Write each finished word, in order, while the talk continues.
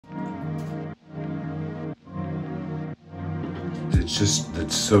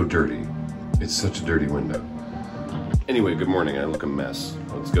it's so dirty. It's such a dirty window. Anyway, good morning. I look a mess.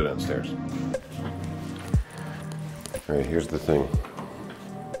 Let's go downstairs. All right, here's the thing.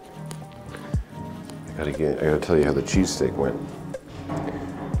 I gotta tell you how the cheesesteak went.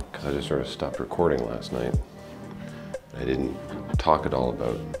 Because I just sort of stopped recording last night. I didn't talk at all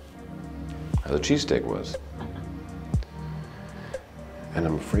about how the cheesesteak was. And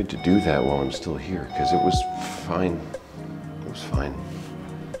I'm afraid to do that while I'm still here, because it was fine. It was fine.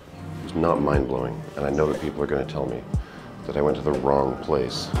 It was not mind-blowing. And I know that people are going to tell me that I went to the wrong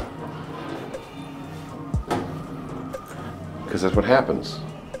place. Because that's what happens.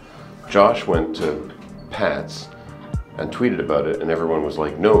 Josh went to Pat's and tweeted about it, and everyone was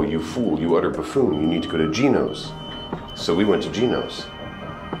like, no, you fool, you utter buffoon, you need to go to Gino's. So we went to Gino's.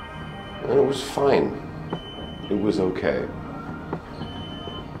 And it was fine. It was okay.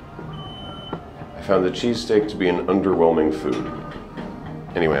 I found the cheesesteak to be an underwhelming food.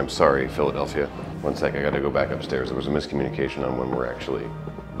 Anyway, I'm sorry, Philadelphia. One sec, I gotta go back upstairs. There was a miscommunication on when we're actually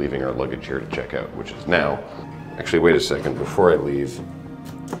leaving our luggage here to check out, which is now. Actually, wait a second, before I leave,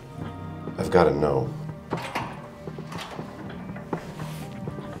 I've gotta know.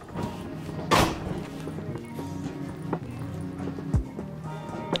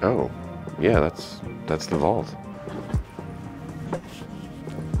 Oh, yeah, that's the vault.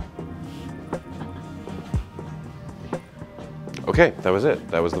 Okay, that was it.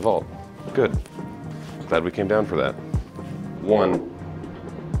 That was the vault. Good. Glad we came down for that. One,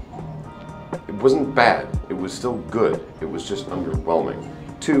 it wasn't bad. It was still good. It was just underwhelming.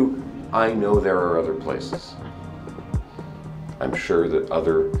 Two, I know there are other places. I'm sure that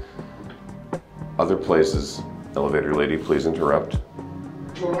other places. Elevator lady, please interrupt.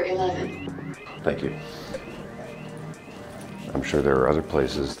 Floor 11. Thank you. I'm sure there are other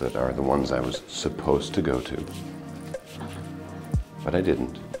places that are the ones I was supposed to go to. But I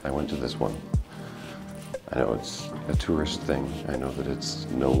didn't. I went to this one. I know it's a tourist thing. I know that it's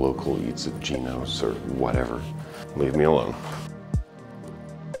no local eats at Gino's or whatever. Leave me alone.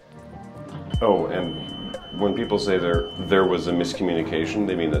 Oh, and when people say there was a miscommunication,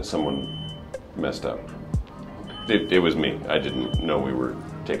 they mean that someone messed up. It was me. I didn't know we were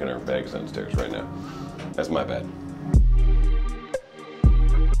taking our bags downstairs right now. That's my bad.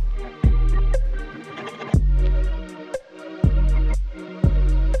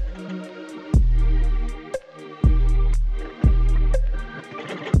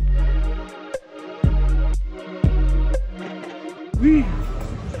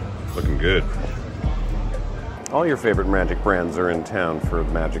 Looking good. All your favorite magic brands are in town for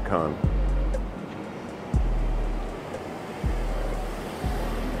MagicCon.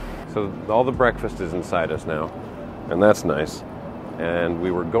 So all the breakfast is inside us now, and that's nice. And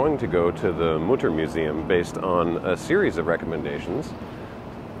we were going to go to the Mutter Museum based on a series of recommendations,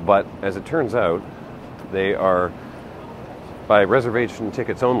 but as it turns out, they are by reservation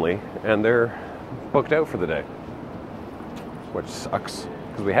tickets only, and they're booked out for the day. Which sucks,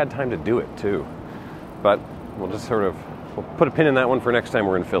 because we had time to do it too. But we'll just we'll put a pin in that one for next time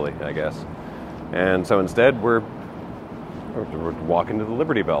we're in Philly, I guess. And so instead we're walking to the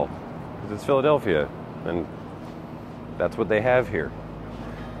Liberty Bell, because it's Philadelphia, and that's what they have here.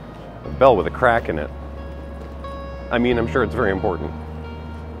 A bell with a crack in it. I mean, I'm sure it's very important.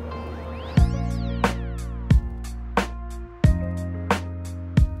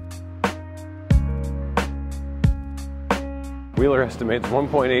 Wheeler estimates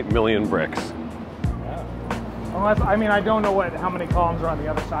 1.8 million bricks. Yeah. Well, I mean, I don't know how many columns are on the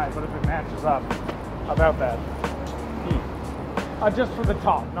other side, but if it matches up, about that. Just for the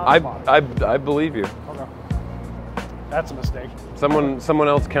top, not the bottom. I believe you. Okay. That's a mistake. Someone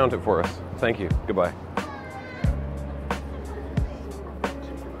else count it for us. Thank you. Goodbye.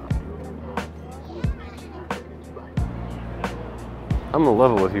 I'm gonna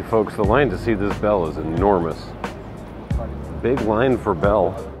level with you folks. The line to see this bell is enormous. Big line for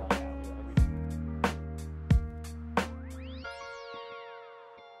bell.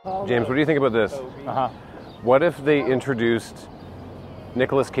 James, what do you think about this? What if they introduced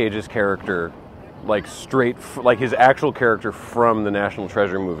Nicolas Cage's character, like like his actual character from the National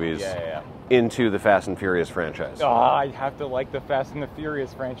Treasure movies, into the Fast and Furious franchise? Oh, I have to like the Fast and the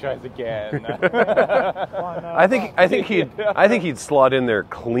Furious franchise again. I think he'd slot in there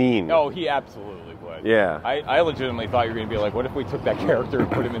clean. Oh, he absolutely would. Yeah. I legitimately thought you were going to be like, what if we took that character and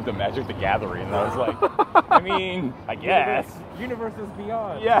put him into Magic the Gathering? And I was like, I mean, I guess. Universes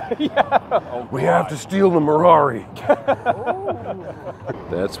beyond. Yeah. Oh, we have to steal the Mirari.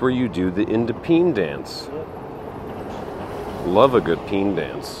 That's where you do the into peen dance. Love a good peen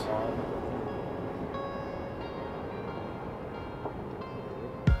dance.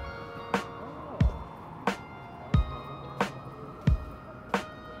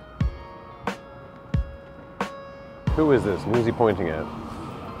 Who is this? Who's he pointing at?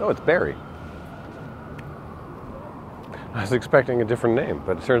 Oh, it's Barry. I was expecting a different name,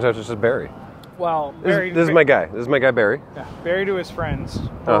 but it turns out it's just Barry. Well, Barry... This is my guy. This is my guy, Barry. Yeah, Barry to his friends.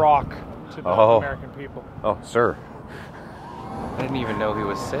 Barack to the American people. Oh, sir. I didn't even know he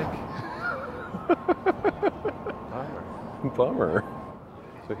was sick. Bummer.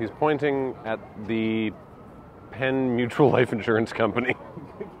 So he's pointing at the Penn Mutual Life Insurance Company.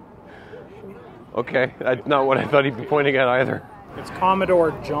 Okay, that's not what I thought he'd be pointing at either. It's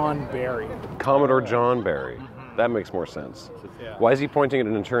Commodore John Barry. Commodore John Barry. That makes more sense. Yeah. Why is he pointing at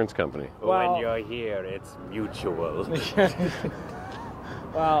an insurance company? Well- When you're here, it's mutual.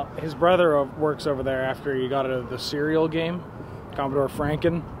 Well, his brother works over there after he got out of the cereal game, Commodore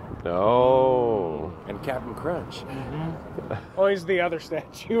Franken. Oh. And Captain Crunch. Oh, he's the other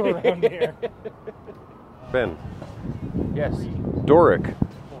statue around here. Ben. Yes. Doric.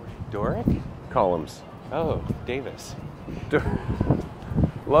 Doric? Columns. Oh, Davis.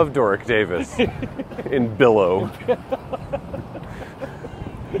 Love Doric Davis. In Billow.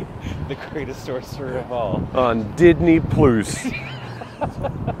 The greatest sorcerer of all. On Disney Plus.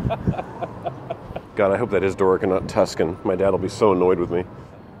 God, I hope that is Doric and not Tuscan. My dad will be so annoyed with me.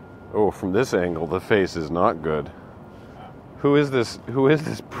 Oh, from this angle, the face is not good. Who is this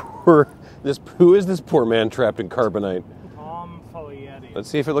poor man trapped in carbonite? Tom Folietti. Let's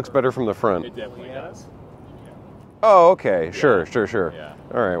see if it looks better from the front. It definitely does. Oh, okay. Sure. Yeah.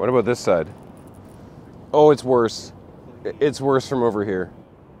 All right, what about this side? Oh, it's worse. It's worse from over here.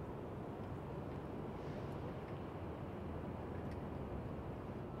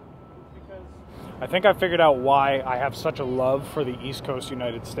 I think I figured out why I have such a love for the East Coast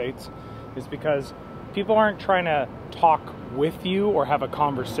United States is because people aren't trying to talk with you or have a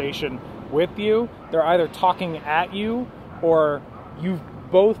conversation with you. They're either talking at you or you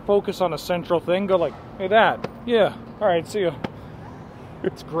both focus on a central thing, go like, hey, that, yeah, all right, see you.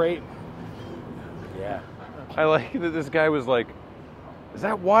 It's great. Yeah. I like that this guy was like, is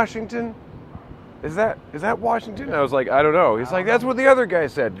that Washington? Is that Washington? And I was like, I don't know. He's like, that's what the other guy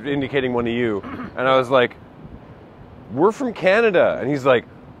said, indicating one of you. And I was like, we're from Canada. And he's like,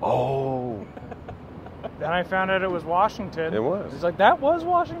 oh. Then I found out it was Washington. It was. He's like, that was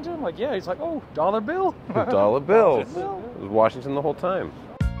Washington? I'm like, yeah. He's like, oh, dollar bill. Dollar bill. Dollar bill. It was Washington the whole time.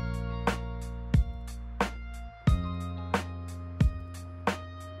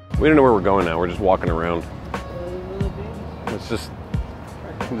 We don't know where we're going now. We're just walking around. This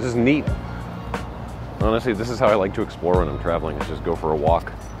is neat. Honestly, this is how I like to explore when I'm traveling, is just go for a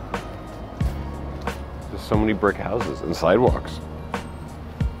walk. There's so many brick houses and sidewalks.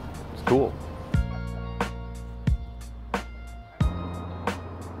 It's cool.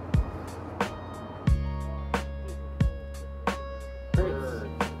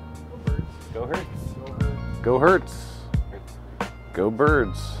 Go Hertz. Go Hertz. Go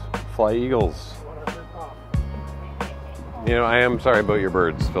Birds. Fly Eagles. You know, I am sorry about your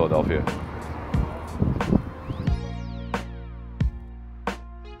birds, Philadelphia.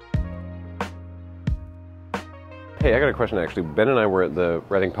 Hey, I got a question actually. Ben and I were at the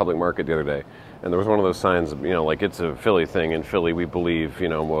Reading Public Market the other day, and there was one of those signs, you know, like it's a Philly thing. In Philly, we believe, you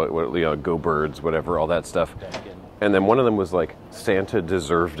know, go Birds, whatever, all that stuff. And then one of them was like, Santa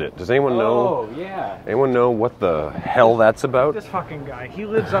deserved it. Does anyone know? Oh, yeah. Anyone know what the hell that's about? This fucking guy, he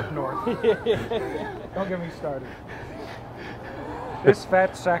lives up north. Don't get me started. This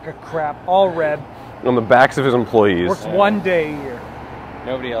fat sack of crap, all red, On the backs of his employees. works 1 day a year.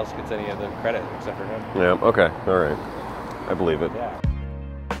 Nobody else gets any of the credit except for him. Yeah, okay, all right. I believe it. Yeah.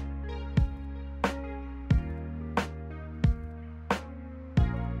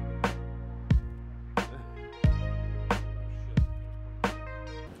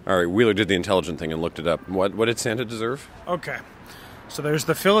 All right, Wheeler did the intelligent thing and looked it up. What did Santa deserve? Okay, so there's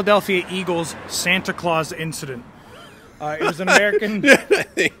the Philadelphia Eagles Santa Claus incident. It was an American...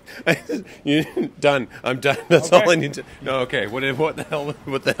 Done. I'm done. That's Okay. all I need to... No, okay. What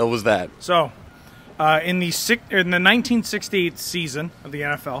the hell was that? So, in the 1968 season of the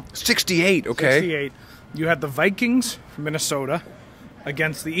NFL, 68, okay. 68, you had the Vikings from Minnesota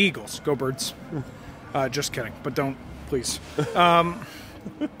against the Eagles. Go Birds. Just kidding, but don't, please.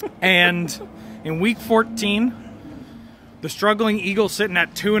 And in Week 14, the struggling Eagles sitting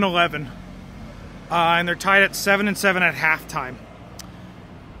at 2-11, and they're tied at 7-7 at halftime.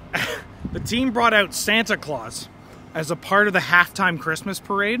 The team brought out Santa Claus as a part of the halftime Christmas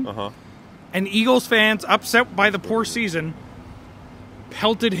parade, and Eagles fans, upset by the poor season,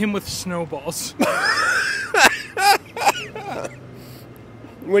 pelted him with snowballs.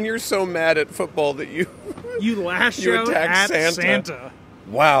 When you're so mad at football that you You lash You out attack at Santa. Santa.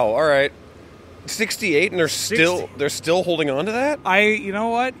 Wow, all right. 68, and they're still holding on to that? You know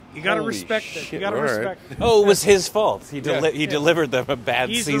what? You got to Holy respect it. You shit, got to all right. respect it. Oh, it was his fault. He Yeah. he delivered them a bad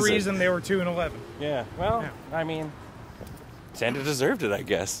He's season. the reason they were 2-11. Yeah. Well, Yeah. I mean, Santa deserved it, I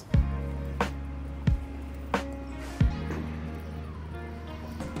guess.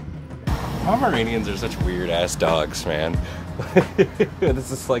 Pomeranians are such weird ass dogs, man.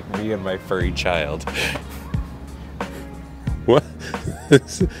 This is like me and my furry child. What?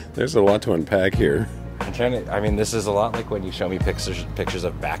 There's a lot to unpack here. I'm trying to. I mean, this is a lot like when you show me pictures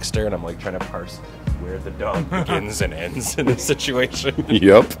of Baxter, and I'm like trying to parse where the dog begins and ends in this situation.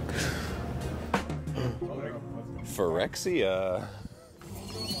 Yup. Phyrexia.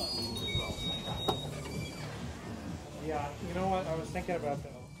 Yeah, you know what? I was thinking about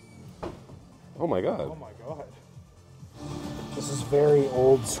that. Oh my god. Oh my god. This is very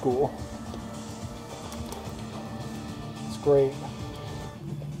old school. It's great.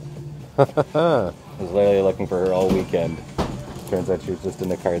 I was literally looking for her all weekend. Turns out she was just in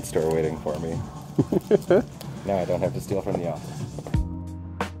the card store waiting for me. Now I don't have to steal from the office.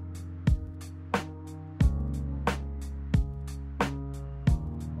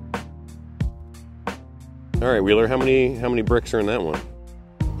 All right, Wheeler, how many bricks are in that one?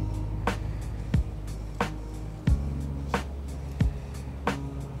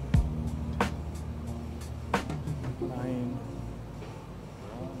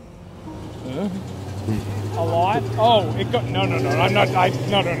 A lot? Oh, it go. No. I'm not.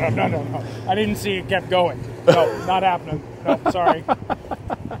 No. I didn't see it kept going. No, not happening. No, sorry.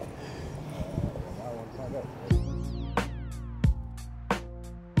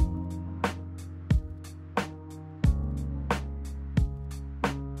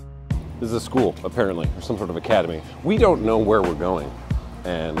 This is a school, apparently, or some sort of academy. We don't know where we're going,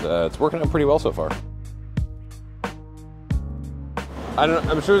 and it's working out pretty well so far.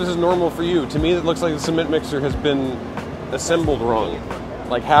 I'm sure this is normal for you. To me, it looks like the cement mixer has been assembled wrong.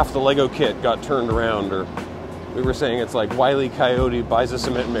 Like half the Lego kit got turned around, or we were saying it's like Wile E. Coyote buys a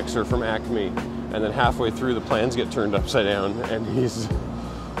cement mixer from Acme, and then halfway through the plans get turned upside down, and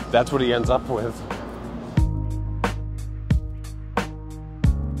that's what he ends up with.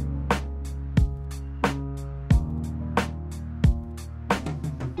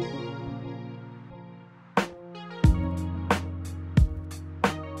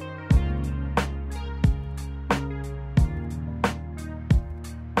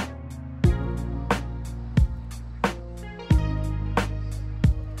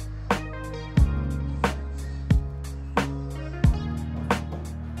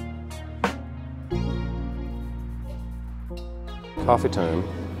 Coffee time.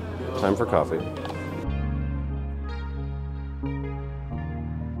 Time for coffee.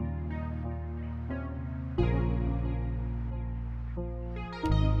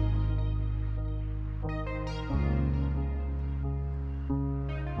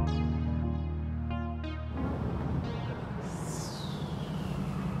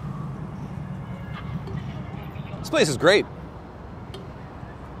 This place is great.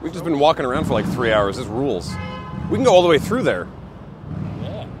 We've just been walking around for like 3 hours. This rules. We can go all the way through there.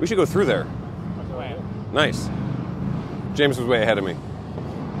 Yeah. We should go through there. Nice. James was way ahead of me.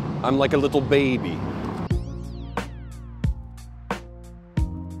 I'm like a little baby.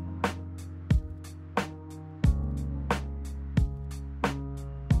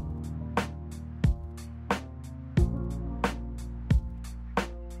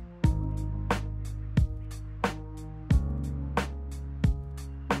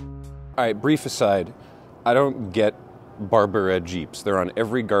 All right, brief aside. I don't get Barbara Jeeps. They're on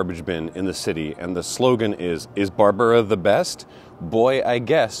every garbage bin in the city, and the slogan is Barbara the best? Boy, I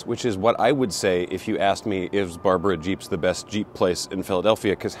guess, which is what I would say if you asked me, is Barbara Jeeps the best Jeep place in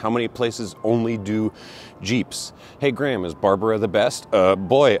Philadelphia? Because how many places only do Jeeps? Hey, Graham, is Barbara the best?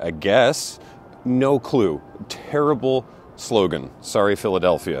 Boy, I guess. No clue. Terrible slogan. Sorry,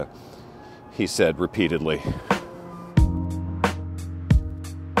 Philadelphia, he said repeatedly.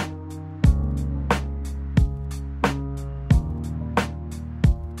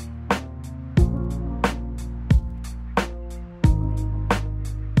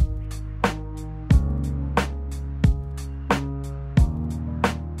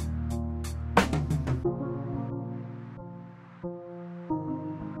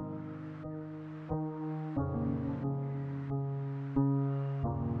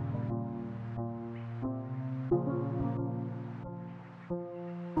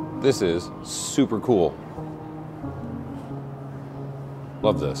 This is super cool.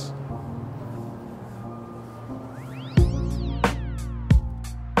 Love this.